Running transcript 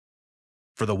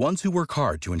For the ones who work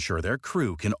hard to ensure their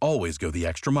crew can always go the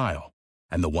extra mile,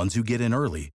 and the ones who get in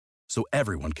early so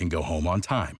everyone can go home on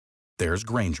time, there's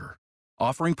Grainger,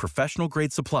 offering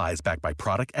professional-grade supplies backed by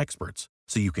product experts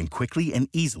so you can quickly and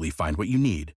easily find what you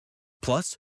need.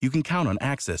 Plus, you can count on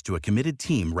access to a committed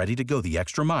team ready to go the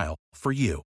extra mile for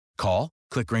you. Call,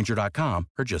 click Grainger.com,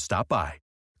 or just stop by.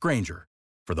 Grainger,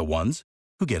 for the ones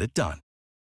who get it done.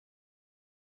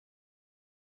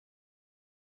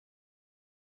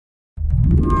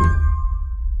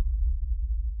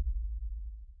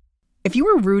 If you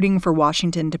were rooting for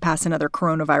Washington to pass another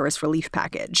coronavirus relief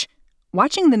package,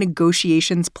 watching the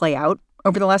negotiations play out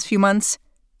over the last few months,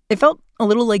 it felt a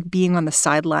little like being on the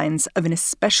sidelines of an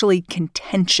especially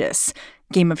contentious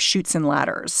game of chutes and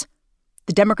ladders.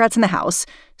 The Democrats in the House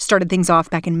started things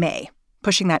off back in May,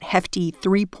 pushing that hefty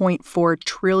 $3.4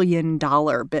 trillion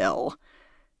bill.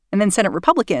 And then Senate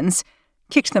Republicans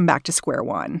kicked them back to square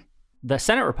one. The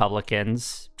Senate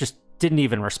Republicans just didn't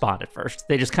even respond at first.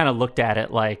 They just kind of looked at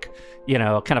it like,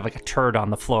 kind of like a turd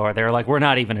on the floor. They were like, we're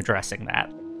not even addressing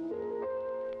that.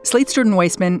 Slate's Jordan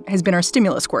Weissman has been our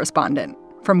stimulus correspondent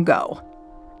from Go.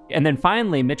 And then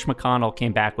finally, Mitch McConnell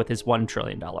came back with his $1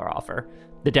 trillion offer.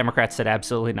 The Democrats said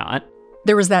absolutely not.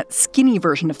 There was that skinny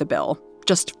version of the bill,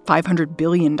 just $500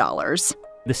 billion.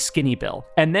 The skinny bill.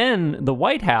 And then the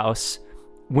White House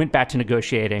went back to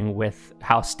negotiating with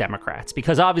House Democrats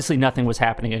because obviously nothing was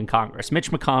happening in Congress.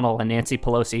 Mitch McConnell and Nancy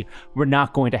Pelosi were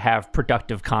not going to have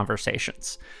productive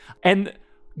conversations. And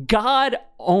God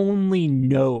only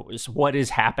knows what is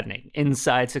happening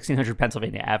inside 1600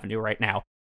 Pennsylvania Avenue right now.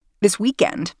 This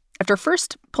weekend, after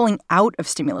first pulling out of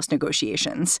stimulus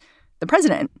negotiations, the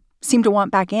president seemed to want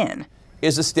back in.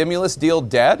 Is the stimulus deal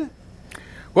dead?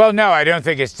 Well, no, I don't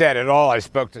think it's dead at all. I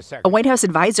spoke to A White House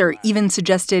advisor even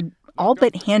suggested all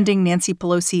but handing Nancy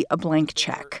Pelosi a blank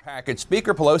check.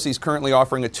 Speaker Pelosi is currently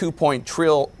offering a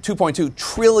 $2.2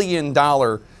 trillion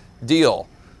deal.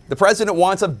 The president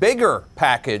wants a bigger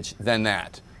package than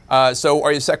that. So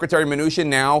are Secretary Mnuchin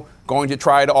now going to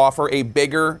try to offer a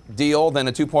bigger deal than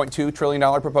a $2.2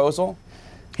 trillion proposal?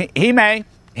 He may.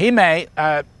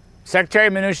 Secretary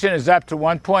Mnuchin is up to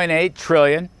 $1.8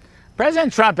 trillion.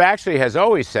 President Trump actually has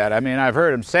always said, I've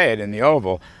heard him say it in the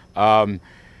Oval,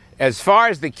 as far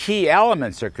as the key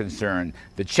elements are concerned,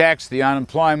 the checks, the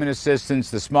unemployment assistance,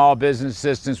 the small business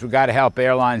assistance, we've got to help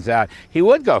airlines out, he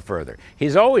would go further.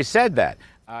 He's always said that.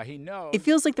 He knows. It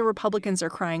feels like the Republicans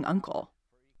are crying uncle.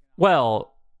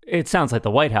 Well, it sounds like the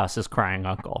White House is crying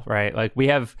uncle, right? Like we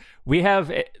have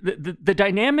the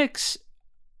dynamics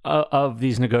of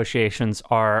these negotiations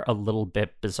are a little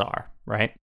bit bizarre,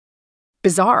 right?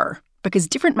 Bizarre because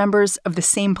different members of the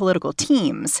same political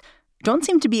teams don't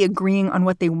seem to be agreeing on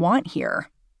what they want here.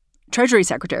 Treasury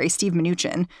Secretary Steve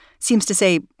Mnuchin seems to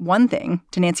say one thing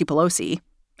to Nancy Pelosi,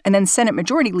 and then Senate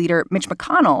Majority Leader Mitch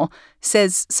McConnell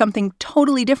says something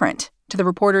totally different to the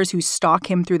reporters who stalk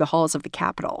him through the halls of the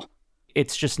Capitol.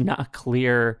 It's just not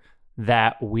clear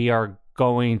that we are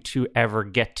going to ever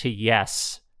get to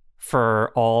yes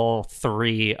for all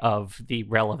three of the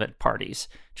relevant parties,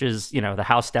 which is, the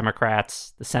House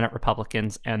Democrats, the Senate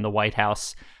Republicans, and the White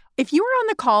House. If you were on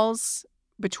the calls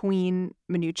between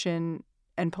Mnuchin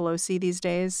and Pelosi these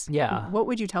days, what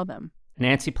would you tell them?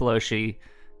 Nancy Pelosi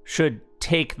should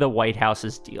take the White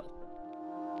House's deal.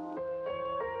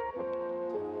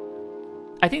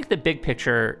 I think the big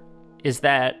picture is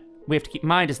that we have to keep in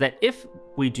mind is that if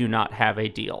we do not have a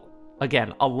deal,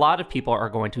 again, a lot of people are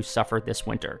going to suffer this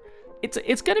winter.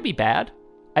 It's going to be bad.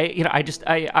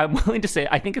 I'm willing to say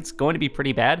I think it's going to be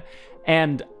pretty bad.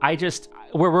 And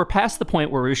we're past the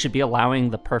point where we should be allowing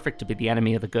the perfect to be the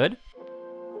enemy of the good.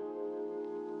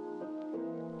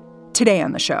 Today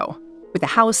on the show, with the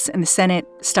House and the Senate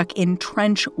stuck in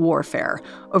trench warfare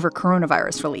over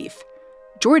coronavirus relief,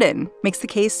 Jordan makes the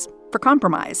case for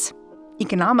compromise,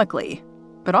 economically,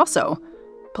 but also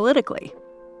politically.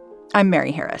 I'm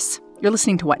Mary Harris. You're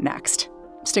listening to What Next?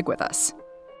 Stick with us.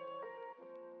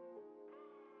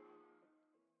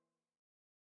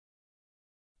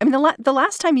 The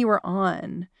last time you were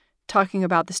on talking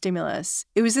about the stimulus,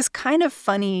 it was this kind of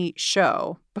funny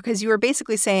show because you were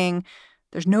basically saying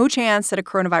there's no chance that a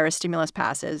coronavirus stimulus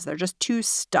passes. They're just too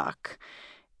stuck,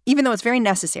 even though it's very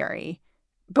necessary.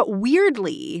 But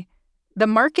weirdly, the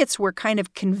markets were kind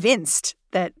of convinced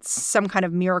that some kind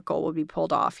of miracle would be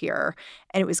pulled off here,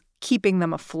 and it was keeping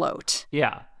them afloat.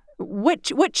 Yeah.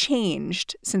 What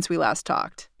changed since we last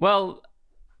talked? Well,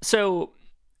 so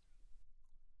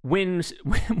when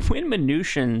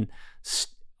Mnuchin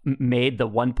made the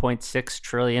 $1.6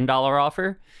 trillion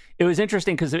offer, it was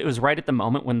interesting because it was right at the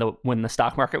moment when the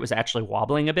stock market was actually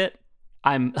wobbling a bit.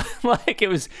 I'm like, it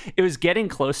was getting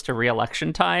close to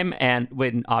re-election time, and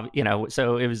when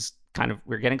so it was kind of,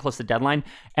 we're getting close to deadline,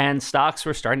 and stocks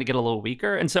were starting to get a little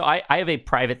weaker. And so I have a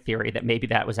private theory that maybe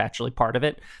that was actually part of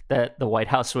it, that the White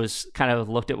House was kind of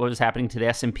looked at what was happening to the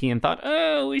S&P and thought,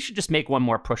 oh, we should just make one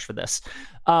more push for this.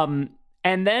 And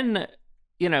then,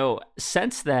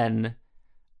 since then,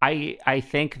 I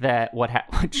think that what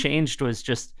changed was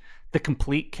just the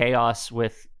complete chaos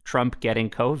with Trump getting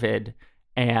COVID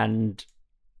and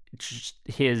just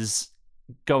his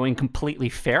going completely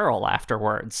feral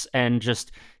afterwards, and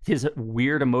just his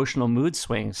weird emotional mood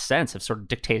swings since have sort of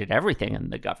dictated everything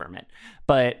in the government.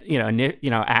 But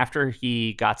after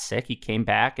he got sick, he came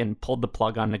back and pulled the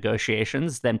plug on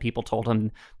negotiations. Then people told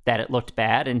him that it looked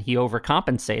bad, and he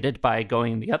overcompensated by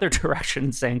going in the other direction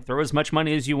and saying, throw as much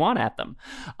money as you want at them.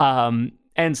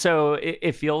 And so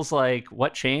it feels like,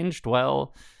 what changed?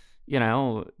 Well,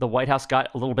 the White House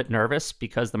got a little bit nervous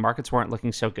because the markets weren't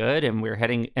looking so good,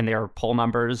 and their poll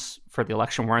numbers for the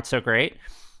election weren't so great.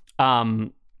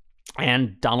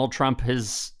 And Donald Trump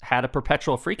has had a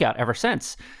perpetual freakout ever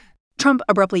since. Trump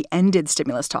abruptly ended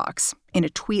stimulus talks in a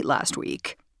tweet last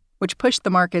week, which pushed the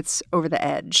markets over the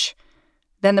edge.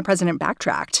 Then the president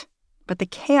backtracked. But the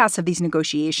chaos of these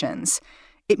negotiations,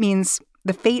 it means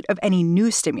the fate of any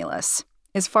new stimulus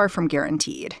is far from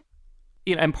guaranteed.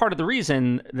 And part of the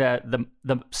reason that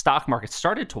the stock market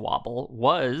started to wobble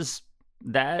was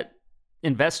that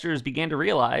investors began to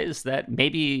realize that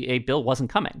maybe a bill wasn't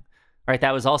coming. Right.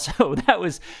 That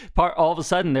was part. All of a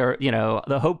sudden,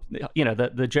 the hope,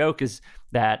 the joke is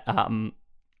that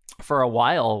for a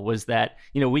while was that,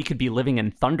 we could be living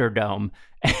in Thunderdome,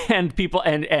 and people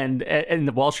and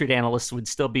the Wall Street analysts would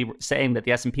still be saying that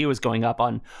the S&P was going up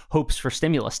on hopes for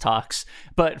stimulus talks.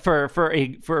 But for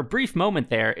a brief moment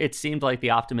there, it seemed like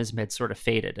the optimism had sort of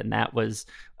faded, and that was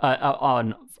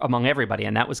among everybody,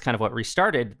 and that was kind of what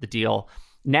restarted the deal.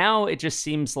 Now it just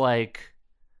seems like,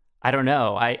 I don't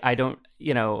know.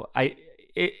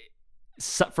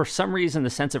 For some reason, the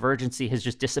sense of urgency has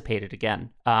just dissipated again.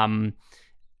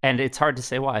 And it's hard to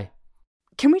say why.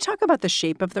 Can we talk about the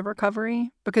shape of the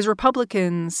recovery? Because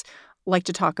Republicans like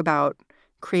to talk about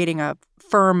creating a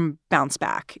firm bounce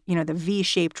back, the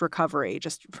V-shaped recovery,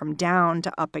 just from down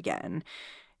to up again.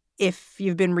 If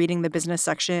you've been reading the business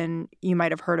section, you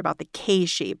might have heard about the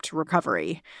K-shaped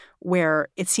recovery, where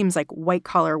it seems like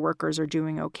white-collar workers are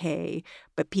doing okay,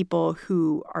 but people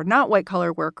who are not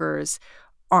white-collar workers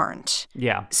aren't.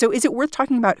 Yeah. So is it worth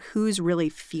talking about who's really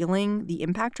feeling the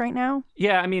impact right now?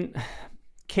 Yeah, I mean,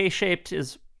 K-shaped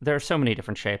there are so many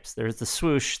different shapes. There's the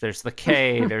swoosh, there's the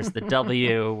K, there's the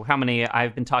W.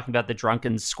 I've been talking about the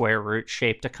drunken square root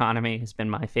shaped economy has been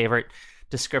my favorite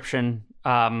description.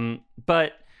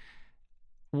 But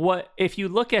if you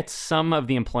look at some of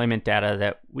the employment data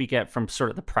that we get from sort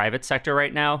of the private sector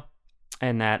right now,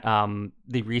 and that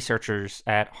the researchers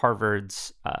at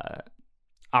Harvard's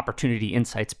Opportunity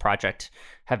Insights Project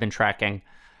have been tracking,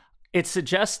 it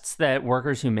suggests that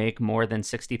workers who make more than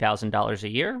 $60,000 a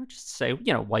year, which is to say,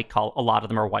 white collar, a lot of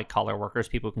them are white collar workers,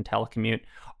 people who can telecommute,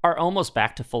 are almost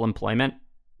back to full employment.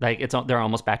 They're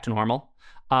almost back to normal.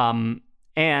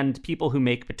 And people who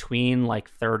make between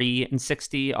 30 and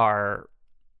 60 are,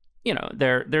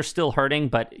 they're still hurting,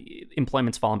 but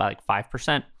employment's fallen by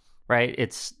 5%, right?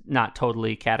 It's not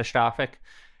totally catastrophic.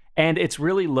 And it's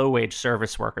really low-wage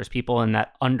service workers, people in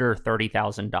that under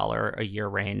 $30,000 a year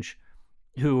range,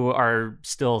 who are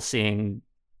still seeing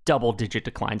double-digit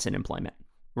declines in employment,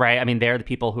 right? I mean, they're the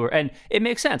people who are, and it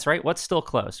makes sense, right? What's still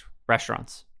closed?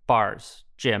 Restaurants, bars,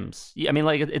 gyms. I mean,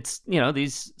 it's,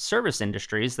 these service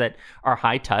industries that are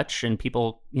high touch, and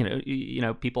people,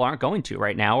 people aren't going to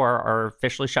right now, are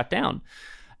officially shut down.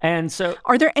 And so,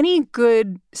 are there any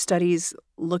good studies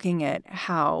looking at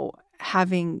how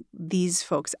having these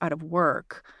folks out of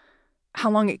work, how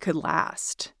long it could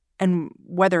last, and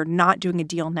whether not doing a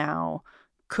deal now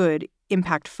could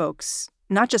impact folks,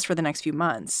 not just for the next few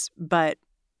months, but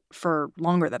for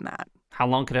longer than that? How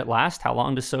long could it last? How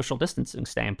long does social distancing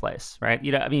stay in place, right?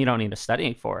 You don't need a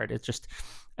study for it. It's just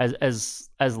as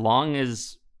long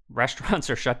as restaurants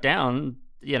are shut down,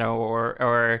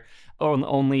 or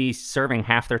only serving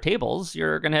half their tables,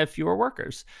 you're going to have fewer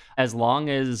workers. As long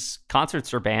as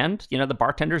concerts are banned, the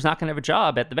bartender's not going to have a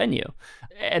job at the venue.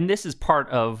 And this is part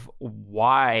of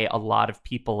why a lot of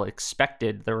people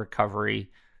expected the recovery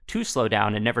to slow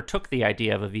down and never took the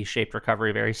idea of a V-shaped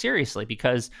recovery very seriously,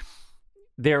 because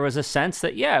there was a sense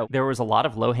that, there was a lot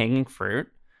of low-hanging fruit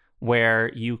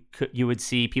where you would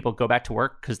see people go back to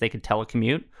work because they could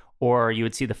telecommute, or you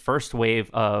would see the first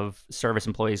wave of service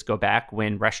employees go back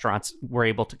when restaurants were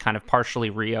able to kind of partially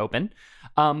reopen.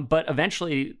 But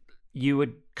eventually, you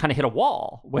would kind of hit a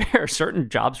wall where certain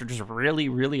jobs are just really,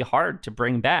 really hard to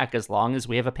bring back as long as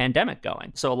we have a pandemic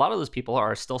going. So a lot of those people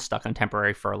are still stuck on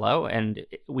temporary furlough, and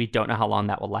we don't know how long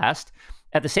that will last.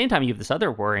 At the same time, you have this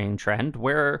other worrying trend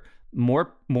where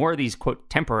more of these, quote,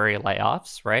 temporary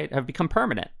layoffs, right, have become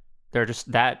permanent. They're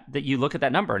just that you look at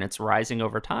that number and it's rising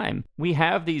over time. We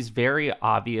have these very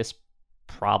obvious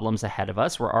problems ahead of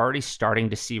us. We're already starting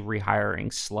to see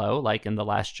rehiring slow, like in the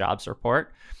last jobs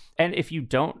report. And if you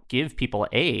don't give people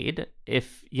aid,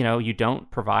 if you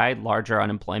don't provide larger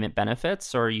unemployment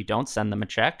benefits or you don't send them a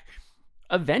check,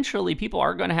 eventually people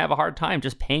are going to have a hard time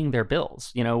just paying their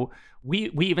bills.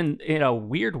 We even, in a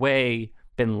weird way,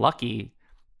 been lucky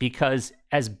because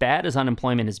as bad as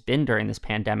unemployment has been during this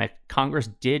pandemic, Congress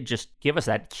did just give us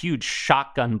that huge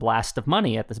shotgun blast of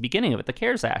money at the beginning of it, the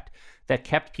CARES Act, that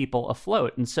kept people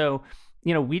afloat. And so,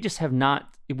 we just have not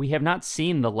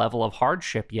seen the level of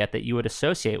hardship yet that you would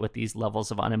associate with these levels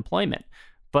of unemployment.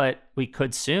 But we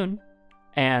could soon.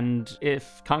 And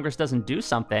if Congress doesn't do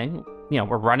something,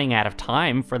 we're running out of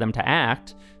time for them to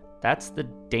act. That's the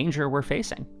danger we're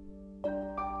facing.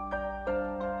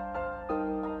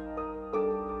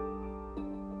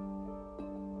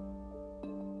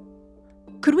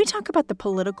 Could we talk about the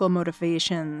political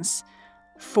motivations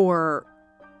for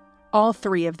all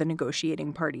three of the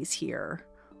negotiating parties here?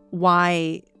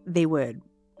 Why they would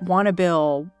want a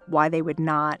bill, why they would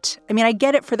not. I mean, I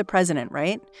get it for the president,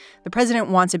 right? The president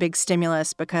wants a big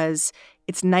stimulus because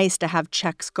it's nice to have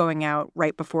checks going out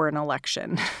right before an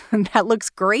election. That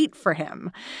looks great for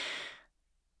him.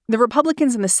 The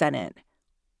Republicans in the Senate,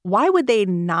 why would they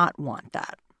not want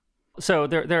that? So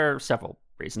there are several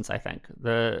reasons, I think.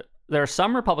 There are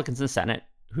some Republicans in the Senate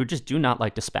who just do not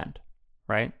like to spend,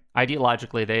 right?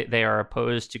 Ideologically, they are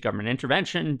opposed to government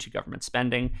intervention, to government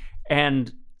spending,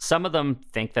 and some of them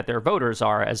think that their voters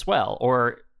are as well,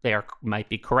 or might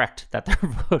be correct that their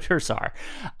voters are.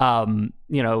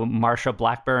 Marsha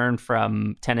Blackburn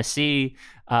from Tennessee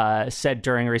said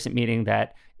during a recent meeting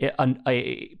that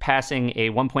passing a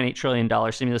 $1.8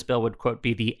 trillion stimulus bill would, quote,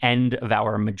 be the end of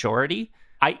our majority.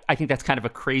 I think that's kind of a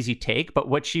crazy take, but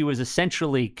what she was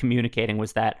essentially communicating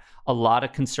was that a lot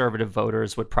of conservative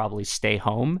voters would probably stay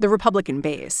home. The Republican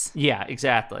base. Yeah,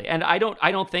 exactly. And I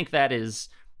don't think that is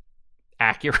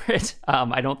accurate.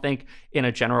 I don't think in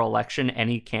a general election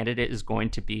any candidate is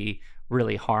going to be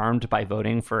really harmed by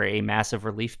voting for a massive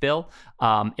relief bill.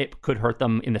 It could hurt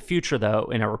them in the future,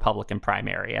 though, in a Republican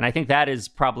primary. And I think that is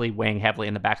probably weighing heavily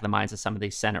in the back of the minds of some of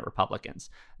these Senate Republicans,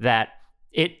 that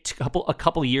a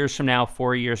couple years from now,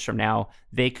 4 years from now,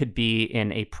 they could be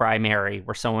in a primary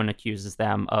where someone accuses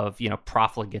them of,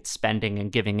 profligate spending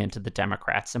and giving into the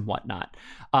Democrats and whatnot,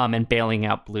 and bailing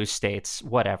out blue states,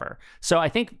 whatever. So I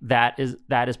think that is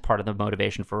part of the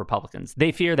motivation for Republicans.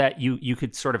 They fear that you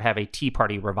could sort of have a Tea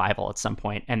Party revival at some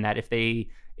point, and that if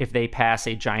they pass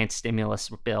a giant stimulus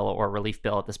bill or relief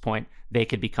bill at this point, they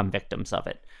could become victims of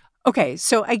it. Okay,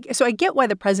 so I get why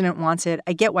the president wants it.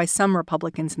 I get why some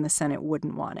Republicans in the Senate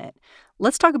wouldn't want it.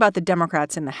 Let's talk about the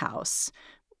Democrats in the House.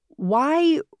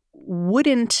 Why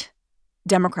wouldn't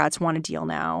Democrats want a deal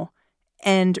now?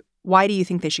 And why do you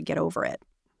think they should get over it?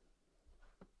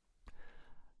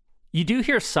 You do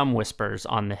hear some whispers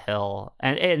on the Hill.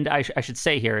 And I should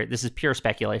say here, this is pure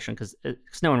speculation because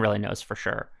no one really knows for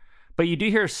sure. But you do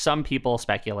hear some people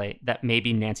speculate that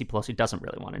maybe Nancy Pelosi doesn't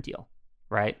really want a deal,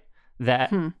 right?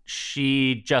 That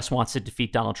she just wants to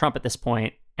defeat Donald Trump at this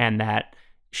point, and that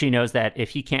she knows that if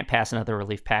he can't pass another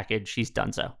relief package, she's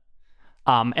done so.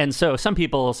 And so some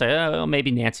people will say, oh,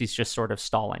 maybe Nancy's just sort of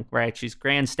stalling, right? She's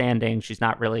grandstanding. She's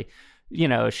not really,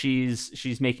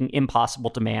 she's making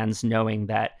impossible demands, knowing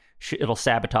that it'll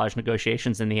sabotage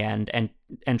negotiations in the end,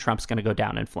 and Trump's going to go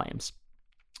down in flames.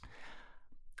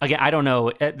 Again, I don't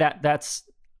know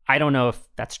I don't know if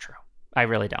that's true. I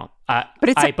really don't. But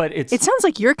it sounds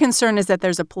like your concern is that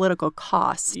there's a political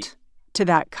cost to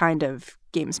that kind of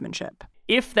gamesmanship.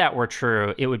 If that were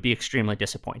true, it would be extremely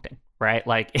disappointing, right?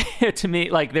 Like, to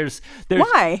me, like there's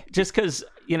why? Just because,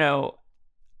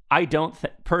 I don't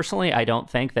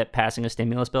think that passing a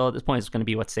stimulus bill at this point is going to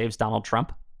be what saves Donald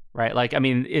Trump, right? Like, I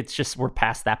mean, it's just we're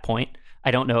past that point.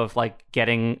 I don't know if like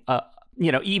getting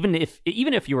even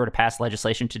if you were to pass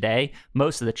legislation today,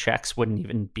 most of the checks wouldn't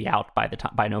even be out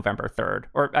by November 3rd,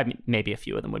 or I mean, maybe a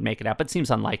few of them would make it out, but it seems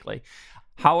unlikely.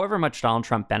 However much Donald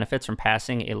Trump benefits from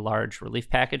passing a large relief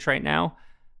package right now,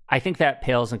 I think that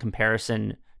pales in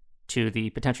comparison to the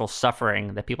potential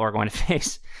suffering that people are going to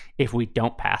face if we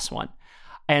don't pass one.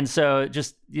 And so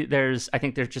I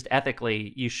think there's just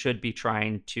ethically, you should be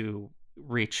trying to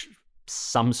reach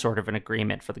some sort of an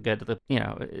agreement for the good of the,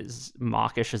 as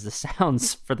mawkish as this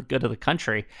sounds, for the good of the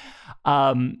country.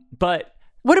 But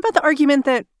what about the argument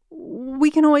that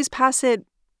we can always pass it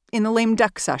in the lame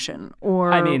duck session,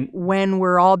 or when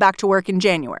we're all back to work in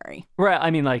January? Right. I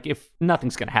mean, like, if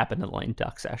nothing's going to happen in the lame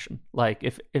duck session, like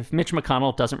if Mitch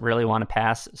McConnell doesn't really want to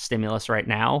pass stimulus right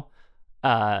now,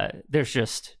 there's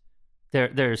just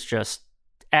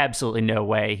absolutely no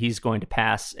way he's going to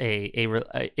pass a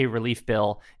relief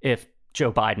bill if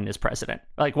Joe Biden is president.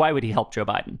 Like, why would he help Joe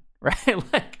Biden?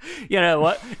 Right? Like,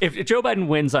 what? If Joe Biden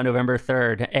wins on November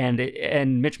 3rd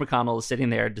and Mitch McConnell is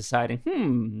sitting there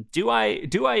deciding, do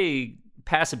I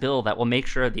pass a bill that will make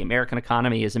sure the American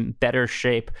economy is in better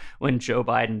shape when Joe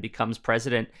Biden becomes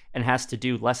president and has to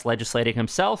do less legislating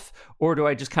himself? Or do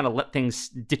I just kind of let things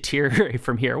deteriorate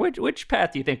from here? Which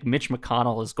path do you think Mitch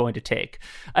McConnell is going to take?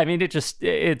 I mean,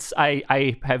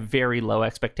 I have very low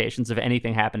expectations of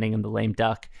anything happening in the lame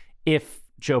duck if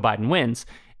Joe Biden wins.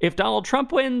 If Donald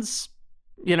Trump wins,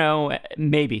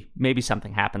 maybe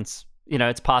something happens.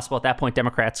 It's possible at that point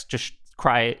Democrats just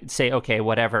say, okay,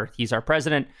 whatever, he's our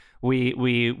president.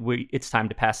 It's time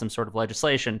to pass some sort of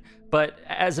legislation. But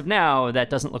as of now, that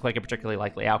doesn't look like a particularly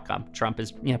likely outcome. Trump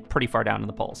is pretty far down in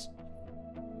the polls.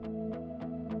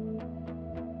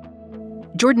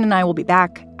 Jordan and I will be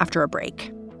back after a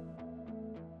break.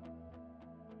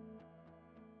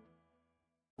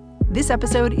 This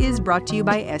episode is brought to you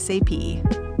by SAP.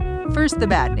 First, the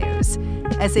bad news.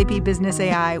 SAP Business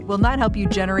AI will not help you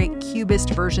generate cubist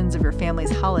versions of your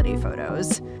family's holiday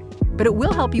photos, but it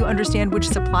will help you understand which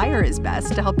supplier is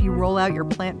best to help you roll out your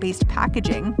plant-based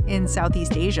packaging in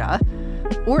Southeast Asia,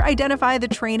 or identify the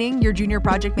training your junior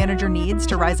project manager needs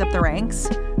to rise up the ranks,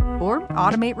 or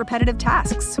automate repetitive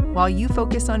tasks while you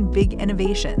focus on big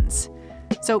innovations.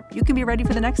 So you can be ready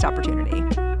for the next opportunity.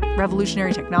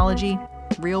 Revolutionary technology,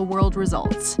 real-world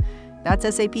results. That's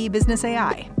SAP Business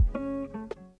AI.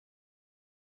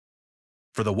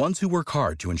 For the ones who work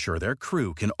hard to ensure their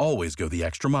crew can always go the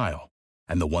extra mile,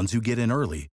 and the ones who get in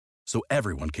early so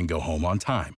everyone can go home on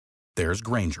time, there's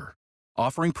Grainger,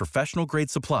 offering professional-grade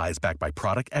supplies backed by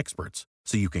product experts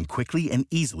so you can quickly and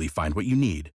easily find what you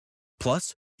need.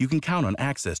 Plus, you can count on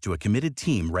access to a committed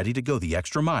team ready to go the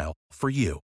extra mile for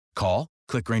you. Call,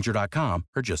 click Grainger.com,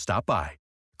 or just stop by.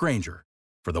 Grainger,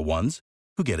 for the ones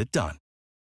who get it done.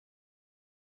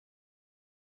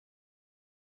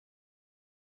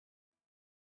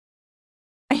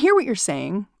 I hear what you're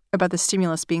saying about the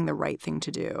stimulus being the right thing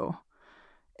to do,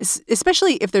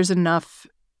 especially if there's enough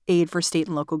aid for state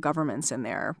and local governments in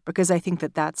there, because I think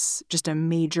that that's just a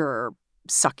major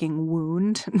sucking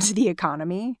wound to the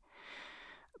economy.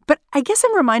 But I guess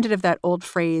I'm reminded of that old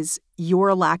phrase,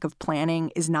 your lack of planning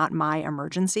is not my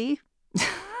emergency.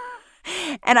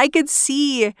 And I could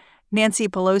see Nancy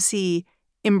Pelosi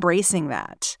embracing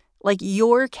that. Like,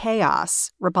 your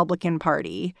chaos, Republican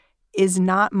Party, is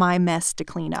not my mess to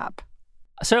clean up.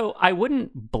 So I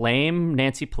wouldn't blame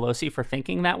Nancy Pelosi for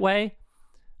thinking that way,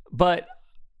 but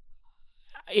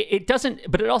it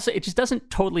just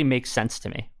doesn't totally make sense to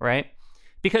me, right?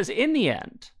 Because in the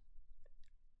end,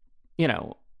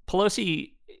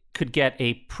 Pelosi could get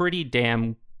a pretty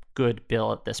damn good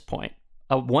bill at this point,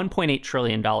 a $1.8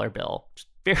 trillion bill,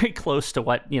 very close to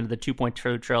what, the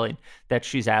 $2.2 trillion that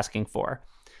she's asking for.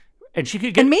 And she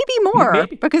could get, and maybe more,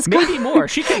 because maybe more.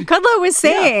 She could. Kudlow was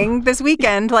saying this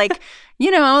weekend,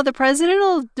 the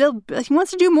president he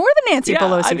wants to do more than Nancy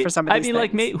Pelosi for some of these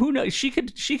things. Who knows? She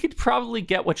could probably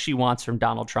get what she wants from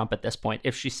Donald Trump at this point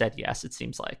if she said yes. It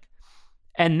seems like,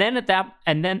 and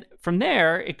then from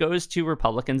there it goes to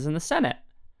Republicans in the Senate,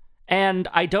 and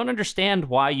I don't understand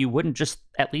why you wouldn't just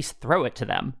at least throw it to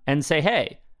them and say,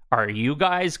 hey, Are you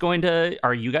guys going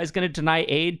to deny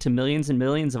aid to millions and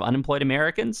millions of unemployed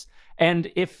Americans?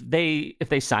 And if they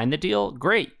sign the deal,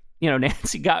 great.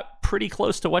 Nancy got pretty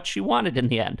close to what she wanted in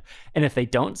the end. And if they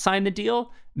don't sign the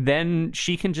deal, then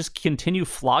she can just continue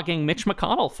flogging Mitch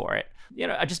McConnell for it.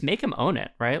 I just make him own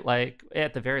it, right? Like,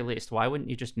 at the very least, why wouldn't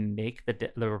you just make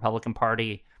the Republican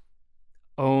Party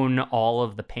own all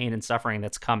of the pain and suffering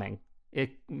that's coming,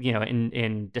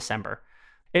 in December?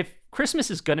 If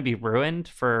Christmas is going to be ruined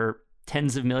for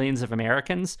tens of millions of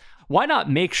Americans, why not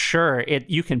make sure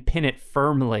you can pin it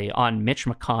firmly on Mitch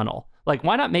McConnell? Like,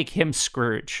 why not make him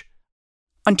Scrooge?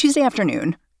 On Tuesday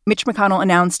afternoon, Mitch McConnell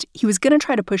announced he was going to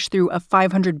try to push through a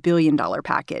 $500 billion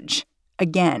package.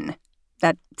 Again,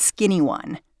 that skinny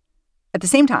one. At the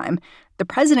same time, the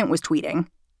president was tweeting,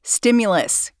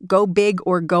 "Stimulus, go big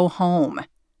or go home."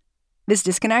 This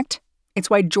disconnect, it's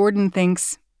why Jordan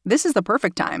thinks this is the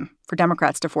perfect time for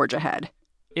Democrats to forge ahead.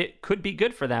 It could be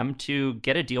good for them to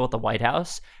get a deal with the White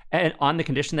House, and on the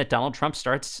condition that Donald Trump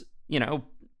starts,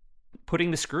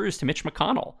 putting the screws to Mitch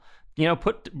McConnell.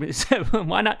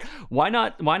 Why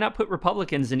not put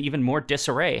Republicans in even more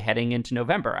disarray heading into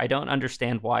November? I don't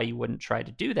understand why you wouldn't try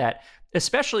to do that,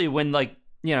 especially when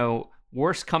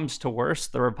worst comes to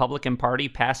worst, the Republican Party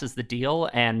passes the deal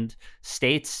and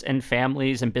states and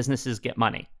families and businesses get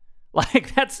money.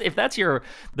 Like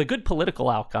the good political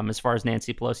outcome as far as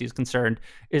Nancy Pelosi is concerned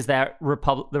is that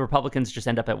the Republicans just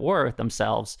end up at war with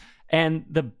themselves. And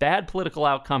the bad political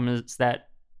outcome is that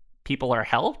people are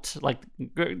helped. Like,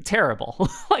 terrible.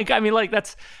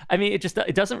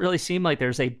 It doesn't really seem like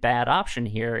there's a bad option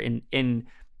here in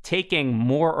taking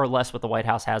more or less what the White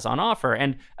House has on offer.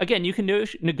 And again, you can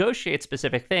negotiate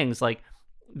specific things. Like,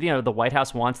 the White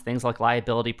House wants things like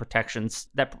liability protections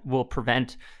that will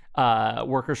prevent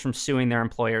workers from suing their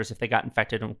employers if they got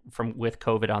infected with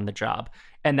COVID on the job.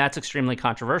 And that's extremely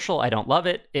controversial. I don't love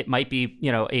it. It might be,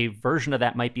 a version of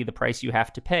that might be the price you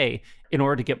have to pay in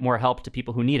order to get more help to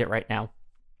people who need it right now.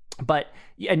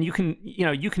 And you can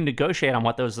negotiate on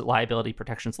what those liability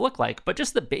protections look like, but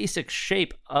just the basic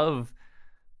shape of,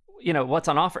 what's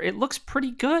on offer, it looks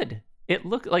pretty good. It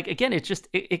look like, again,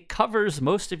 it covers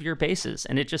most of your bases.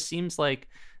 And it just seems like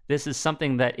this is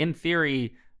something that in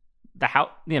theory, the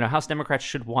House Democrats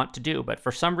should want to do, but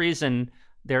for some reason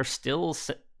they're still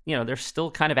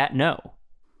kind of at no.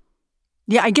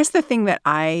 Yeah, I guess the thing that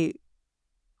I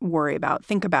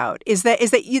think about is that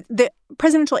the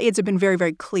presidential aides have been very,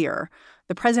 very clear.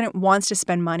 The president wants to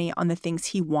spend money on the things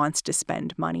he wants to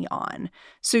spend money on.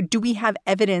 So do we have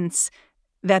evidence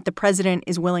that the president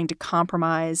is willing to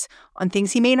compromise on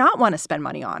things he may not want to spend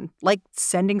money on, like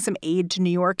sending some aid to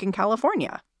New York and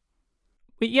California?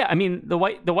 But yeah, I mean, the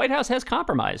White House has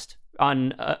compromised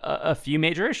on a few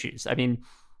major issues. I mean,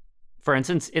 for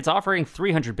instance, it's offering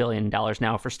 $300 billion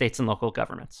now for states and local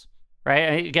governments,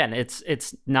 right? Again,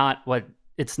 it's not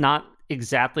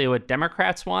exactly what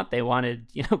Democrats want. They wanted,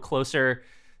 closer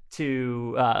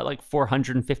to like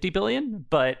 $450 billion,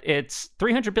 but it's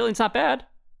 $300 billion. It's not bad.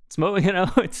 It's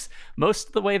it's most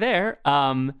of the way there.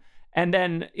 And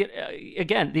then,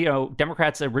 again,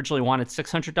 Democrats originally wanted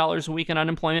 $600 a week in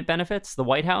unemployment benefits. The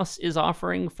White House is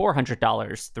offering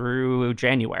 $400 through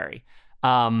January.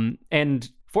 And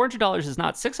 $400 is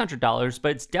not $600,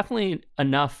 but it's definitely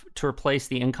enough to replace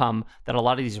the income that a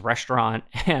lot of these restaurant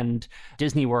and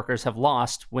Disney workers have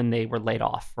lost when they were laid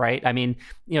off, right? I mean,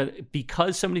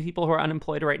 because so many people who are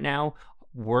unemployed right now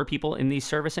were people in these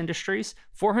service industries,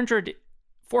 $400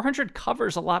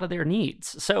 covers a lot of their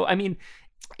needs. So, I mean,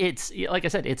 it's, like I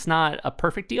said, it's not a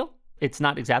perfect deal. It's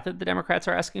not exactly what the Democrats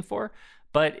are asking for,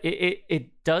 but it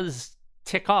does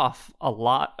tick off a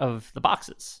lot of the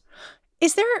boxes.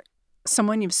 Is there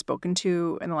someone you've spoken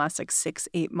to in the last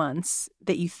 6-8 months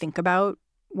that you think about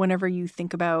whenever you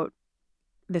think about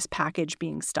this package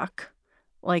being stuck?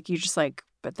 Like, you just like,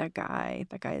 but that guy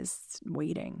is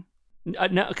waiting.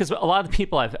 No, because a lot of the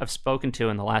people I've spoken to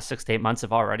in the last 6 to 8 months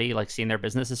have already seen their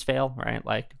businesses fail, right?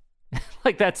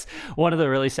 Like that's one of the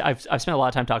really. I've spent a lot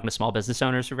of time talking to small business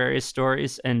owners for various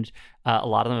stories, and a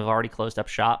lot of them have already closed up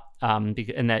shop. And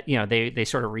that they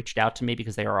sort of reached out to me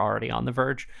because they were already on the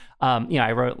verge.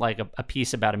 I wrote a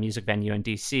piece about a music venue in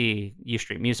DC, U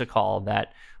Street Music Hall,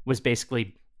 that was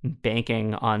basically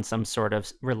banking on some sort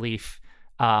of relief.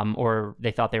 Or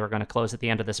they thought they were going to close at the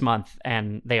end of this month,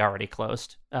 and they already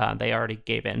closed. They already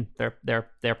gave in.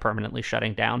 They're permanently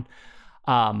shutting down.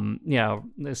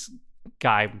 This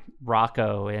guy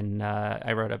Rocco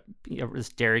I wrote this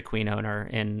Dairy Queen owner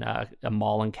in a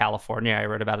mall in California. I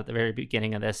wrote about at the very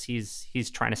beginning of this.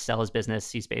 He's trying to sell his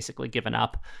business. He's basically given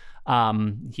up.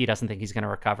 He doesn't think he's going to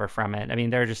recover from it. I mean,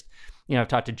 they're just, I've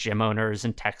talked to gym owners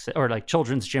in Texas, or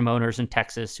children's gym owners in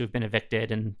Texas who've been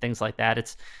evicted and things like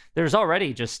that. There's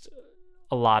already just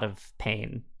a lot of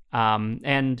pain.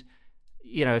 And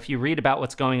if you read about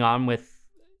what's going on with,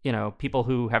 people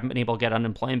who haven't been able to get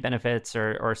unemployment benefits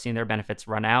or seen their benefits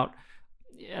run out,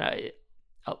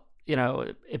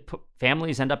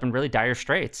 families end up in really dire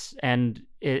straits, and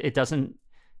it doesn't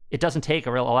take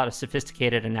a lot of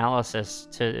sophisticated analysis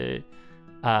to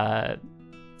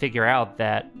figure out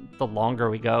that the longer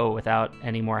we go without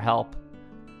any more help,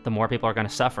 the more people are going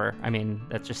to suffer. I mean,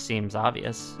 that just seems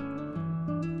obvious.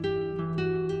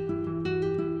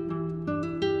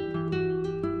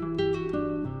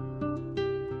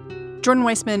 Jordan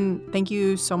Weissmann, thank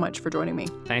you so much for joining me.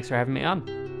 Thanks for having me on.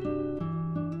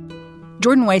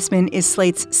 Jordan Weissmann is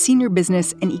Slate's senior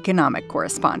business and economic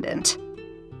correspondent.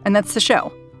 And that's the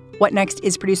show. What Next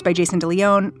is produced by Jason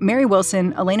DeLeon, Mary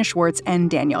Wilson, Elena Schwartz,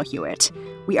 and Danielle Hewitt.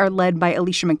 We are led by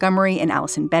Alicia Montgomery and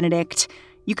Allison Benedict.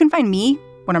 You can find me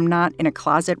when I'm not in a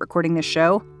closet recording this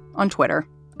show on Twitter.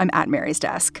 I'm at Mary's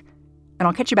Desk. and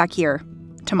I'll catch you back here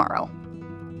tomorrow.